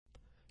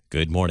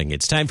Good morning.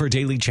 It's time for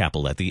Daily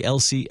Chapel at the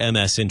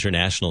LCMS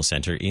International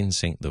Center in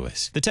St.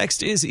 Louis. The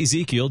text is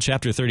Ezekiel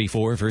chapter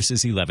 34,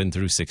 verses 11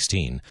 through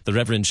 16. The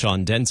Reverend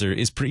Sean Daenzer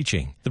is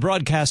preaching. The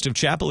broadcast of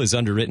chapel is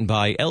underwritten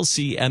by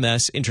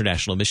LCMS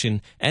International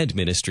Mission and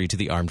Ministry to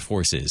the Armed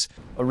Forces.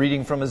 A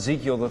reading from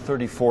Ezekiel, the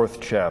 34th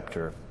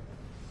chapter.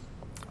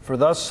 For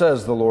thus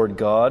says the Lord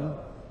God,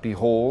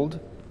 Behold,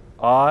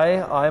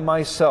 I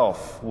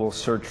myself will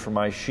search for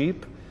my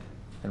sheep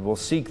and will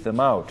seek them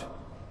out.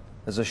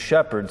 As a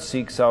shepherd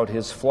seeks out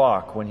his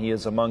flock when he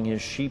is among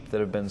his sheep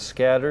that have been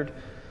scattered,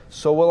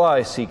 so will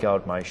I seek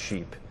out my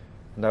sheep,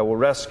 and I will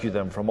rescue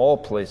them from all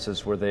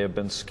places where they have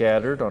been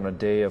scattered on a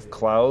day of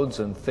clouds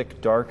and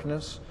thick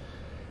darkness.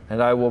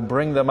 And I will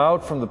bring them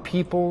out from the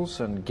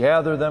peoples and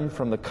gather them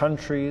from the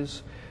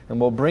countries, and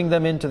will bring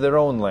them into their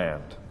own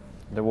land.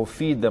 And I will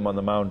feed them on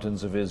the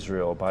mountains of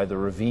Israel, by the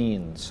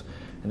ravines,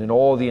 and in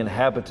all the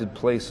inhabited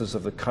places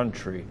of the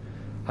country.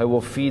 I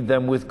will feed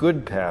them with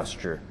good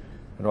pasture,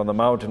 and on the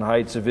mountain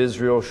heights of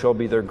Israel shall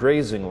be their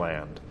grazing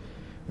land.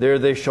 There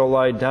they shall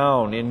lie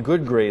down in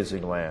good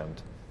grazing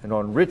land, and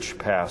on rich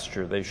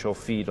pasture they shall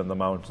feed on the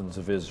mountains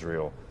of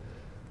Israel.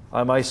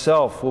 I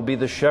myself will be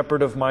the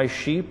shepherd of my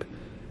sheep,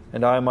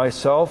 and I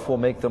myself will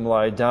make them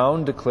lie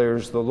down,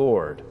 declares the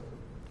Lord.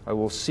 I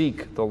will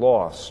seek the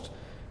lost,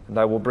 and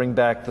I will bring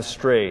back the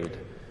strayed,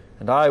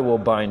 and I will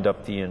bind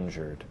up the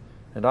injured,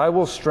 and I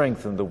will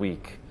strengthen the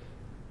weak,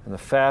 and the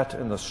fat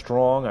and the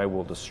strong I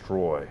will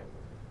destroy.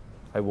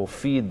 I will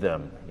feed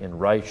them in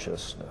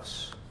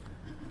righteousness.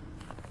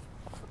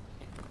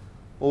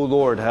 O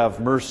Lord,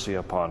 have mercy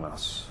upon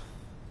us.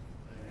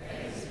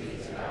 Thanks be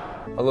to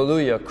God.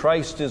 Alleluia,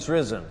 Christ is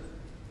risen.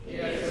 He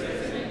is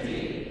risen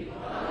indeed.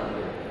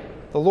 Alleluia.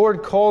 The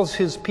Lord calls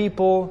his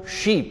people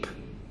sheep.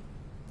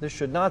 This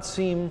should not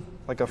seem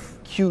like a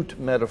cute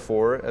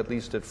metaphor, at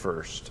least at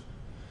first.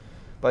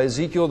 By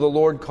Ezekiel, the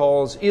Lord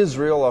calls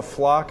Israel a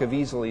flock of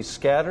easily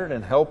scattered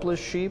and helpless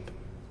sheep.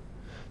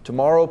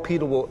 Tomorrow,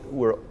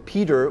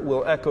 Peter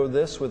will echo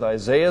this with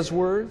Isaiah's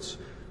words.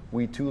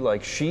 We too,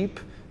 like sheep,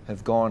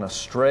 have gone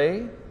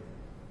astray.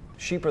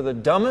 Sheep are the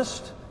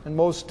dumbest and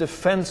most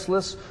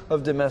defenseless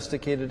of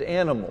domesticated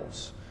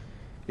animals.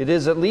 It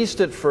is, at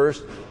least at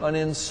first, an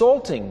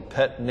insulting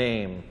pet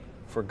name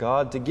for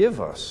God to give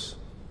us.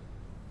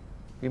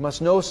 We must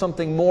know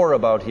something more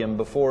about him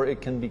before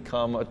it can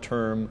become a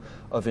term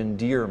of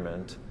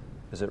endearment,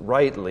 as it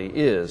rightly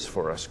is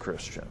for us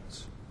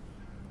Christians.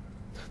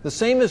 The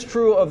same is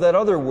true of that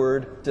other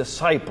word,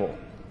 disciple,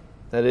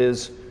 that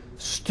is,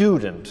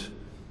 student,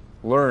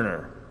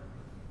 learner.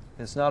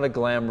 It's not a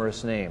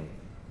glamorous name.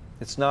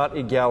 It's not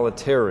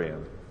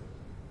egalitarian.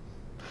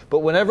 But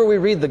whenever we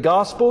read the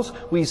Gospels,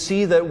 we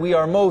see that we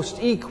are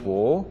most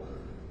equal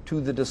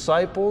to the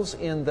disciples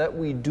in that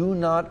we do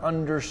not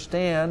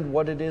understand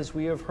what it is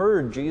we have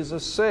heard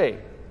Jesus say.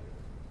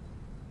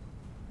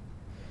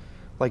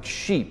 Like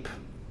sheep,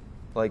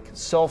 like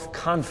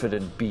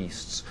self-confident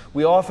beasts,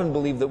 we often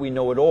believe that we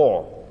know it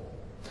all.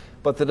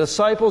 But the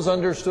disciples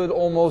understood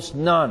almost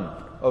none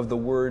of the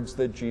words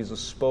that Jesus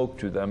spoke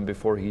to them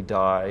before he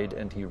died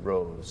and he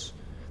rose.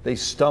 They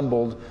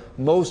stumbled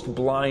most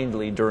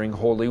blindly during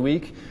Holy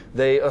Week.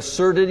 They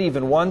asserted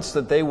even once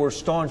that they were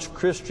staunch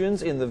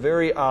Christians in the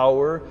very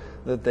hour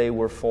that they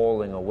were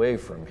falling away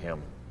from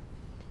him.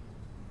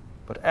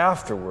 But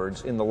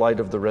afterwards, in the light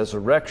of the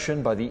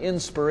resurrection, by the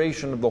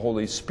inspiration of the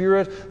Holy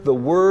Spirit, the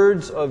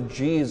words of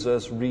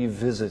Jesus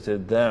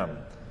revisited them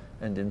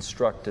and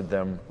instructed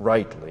them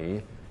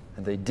rightly,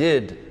 and they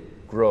did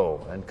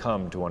grow and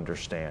come to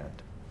understand.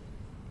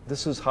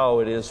 This is how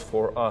it is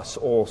for us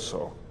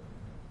also.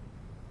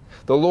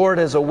 The Lord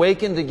has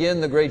awakened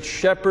again the great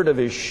shepherd of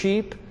his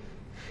sheep.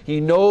 He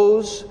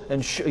knows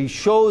and he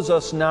shows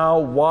us now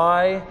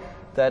why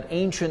that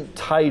ancient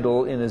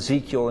title in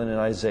Ezekiel and in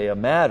Isaiah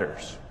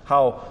matters.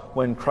 How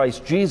when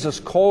Christ Jesus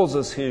calls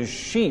us his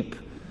sheep,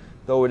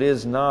 though it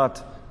is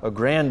not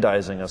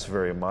aggrandizing us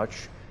very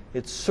much,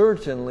 it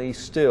certainly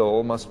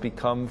still must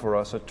become for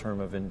us a term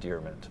of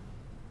endearment.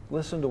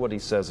 Listen to what he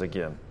says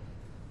again.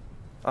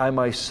 I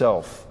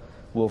myself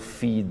will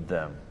feed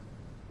them.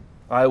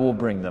 I will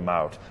bring them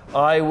out.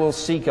 I will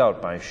seek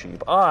out my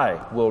sheep. I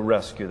will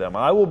rescue them.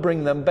 I will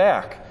bring them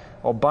back.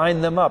 I'll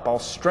bind them up. I'll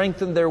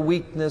strengthen their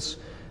weakness,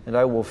 and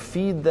I will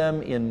feed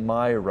them in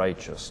my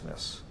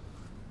righteousness.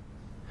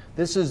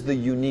 This is the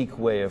unique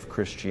way of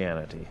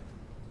Christianity,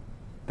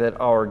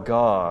 that our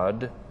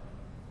God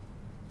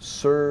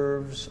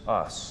serves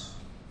us,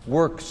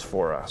 works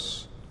for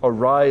us,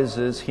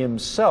 arises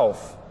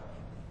himself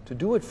to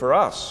do it for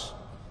us.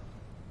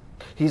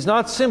 He's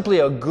not simply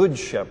a good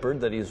shepherd,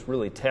 that he's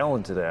really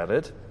talented at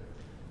it,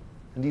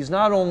 and he's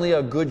not only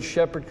a good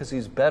shepherd because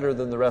he's better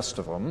than the rest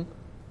of them.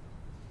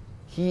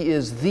 He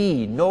is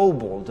the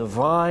noble,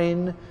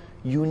 divine,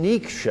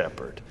 unique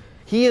shepherd.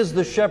 He is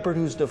the shepherd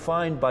who's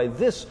defined by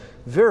this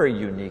very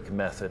unique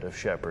method of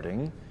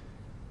shepherding.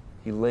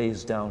 He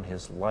lays down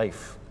his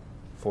life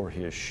for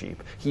his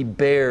sheep. He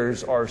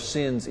bears our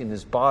sins in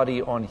his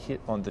body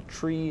on the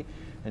tree,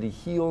 and he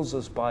heals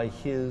us by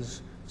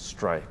his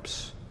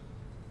stripes.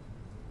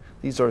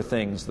 These are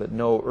things that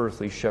no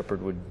earthly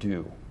shepherd would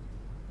do.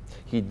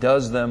 He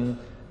does them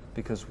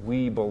because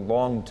we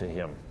belong to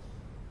him,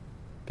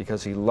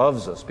 because he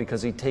loves us,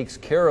 because he takes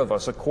care of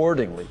us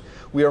accordingly.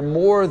 We are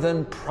more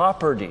than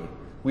property.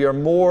 We are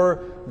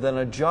more than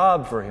a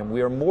job for him.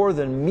 We are more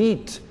than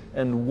meat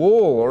and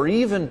wool or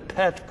even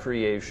pet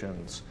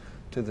creations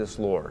to this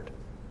Lord.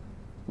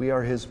 We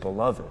are his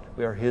beloved.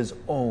 We are his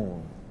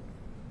own,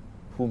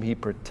 whom he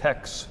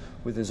protects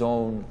with his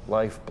own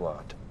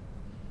lifeblood.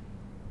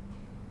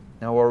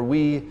 Now, are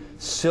we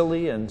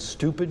silly and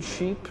stupid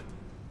sheep?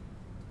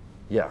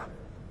 Yeah,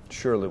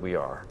 surely we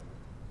are.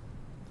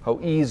 How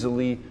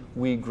easily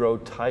we grow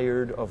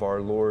tired of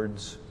our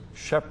Lord's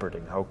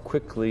shepherding. How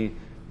quickly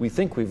we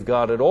think we've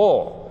got it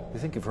all. We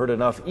think we've heard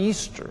enough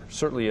Easter,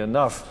 certainly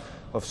enough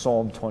of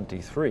Psalm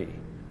 23.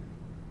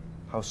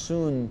 How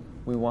soon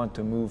we want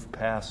to move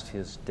past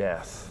his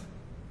death.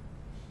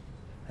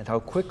 And how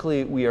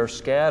quickly we are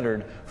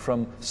scattered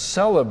from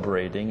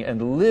celebrating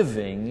and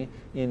living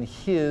in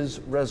his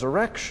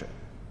resurrection.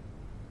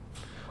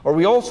 Are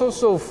we also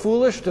so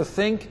foolish to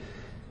think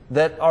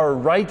that our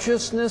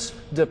righteousness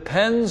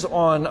depends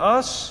on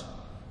us?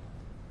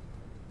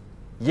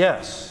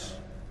 Yes.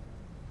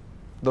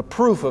 The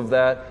proof of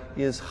that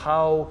is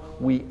how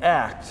we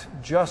act,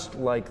 just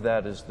like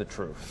that is the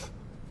truth.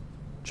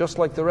 Just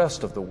like the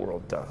rest of the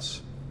world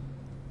does.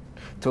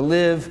 To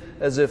live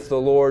as if the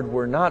Lord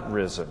were not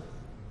risen,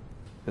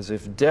 as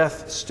if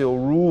death still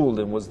ruled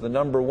and was the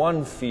number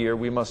one fear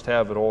we must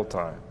have at all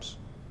times.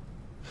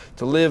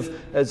 To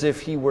live as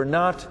if he were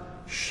not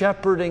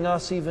shepherding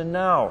us even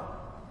now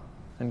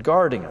and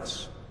guarding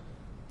us.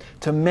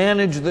 To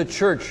manage the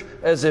church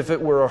as if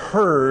it were a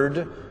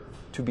herd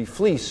to be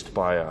fleeced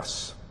by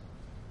us.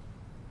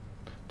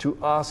 To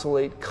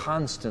oscillate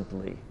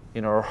constantly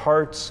in our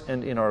hearts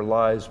and in our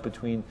lives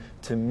between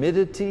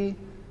timidity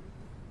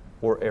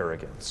or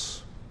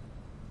arrogance.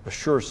 A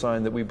sure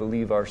sign that we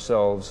believe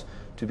ourselves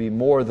to be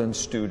more than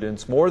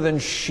students, more than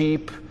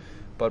sheep,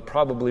 but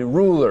probably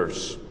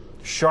rulers,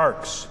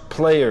 sharks,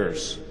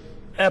 players,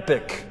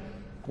 epic,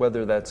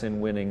 whether that's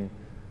in winning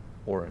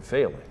or in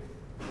failing.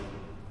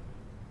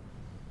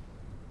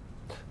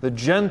 The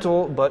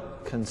gentle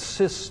but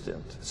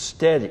consistent,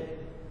 steady,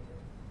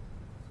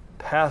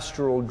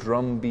 pastoral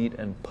drumbeat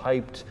and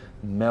piped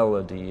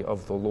melody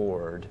of the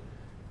Lord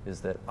is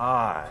that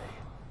I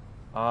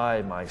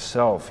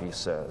myself, he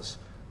says,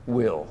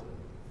 will.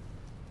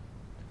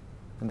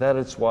 And that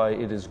is why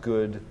it is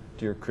good,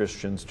 dear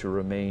Christians, to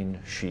remain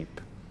sheep,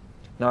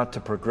 not to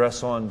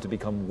progress on to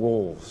become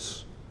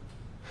wolves.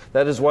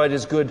 That is why it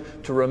is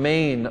good to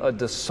remain a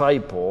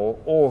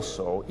disciple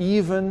also,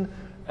 even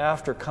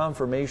after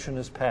confirmation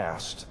is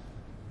past,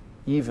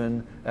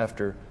 even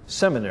after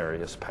seminary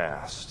is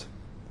past.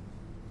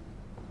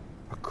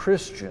 A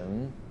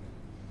Christian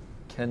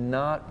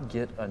cannot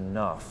get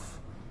enough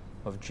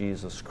of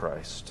Jesus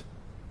Christ.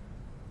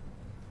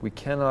 We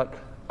cannot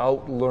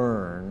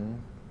outlearn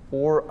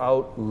or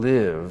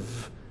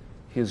outlive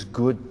his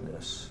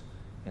goodness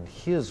and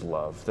his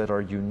love that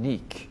are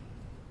unique.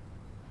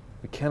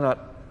 We cannot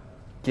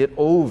get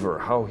over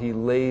how he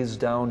lays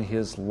down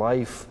his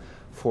life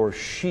for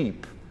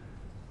sheep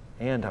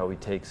and how he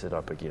takes it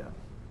up again.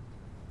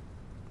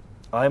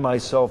 I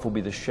myself will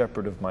be the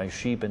shepherd of my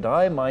sheep, and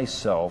I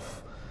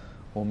myself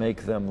will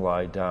make them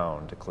lie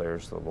down,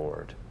 declares the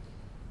Lord.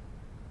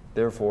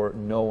 Therefore,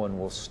 no one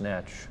will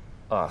snatch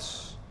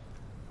us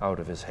out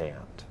of his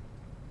hand.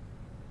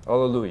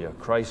 Alleluia,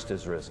 Christ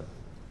is risen.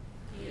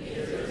 He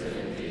is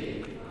risen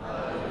indeed.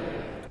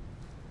 Hallelujah.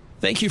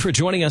 Thank you for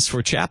joining us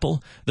for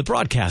Chapel. The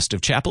broadcast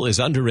of Chapel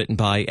is underwritten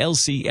by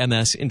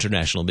LCMS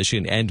International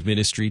Mission and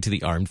Ministry to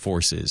the Armed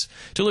Forces.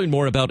 To learn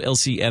more about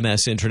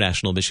LCMS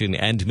International Mission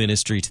and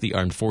Ministry to the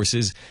Armed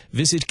Forces,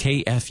 visit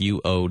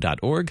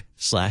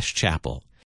kfuo.org/chapel.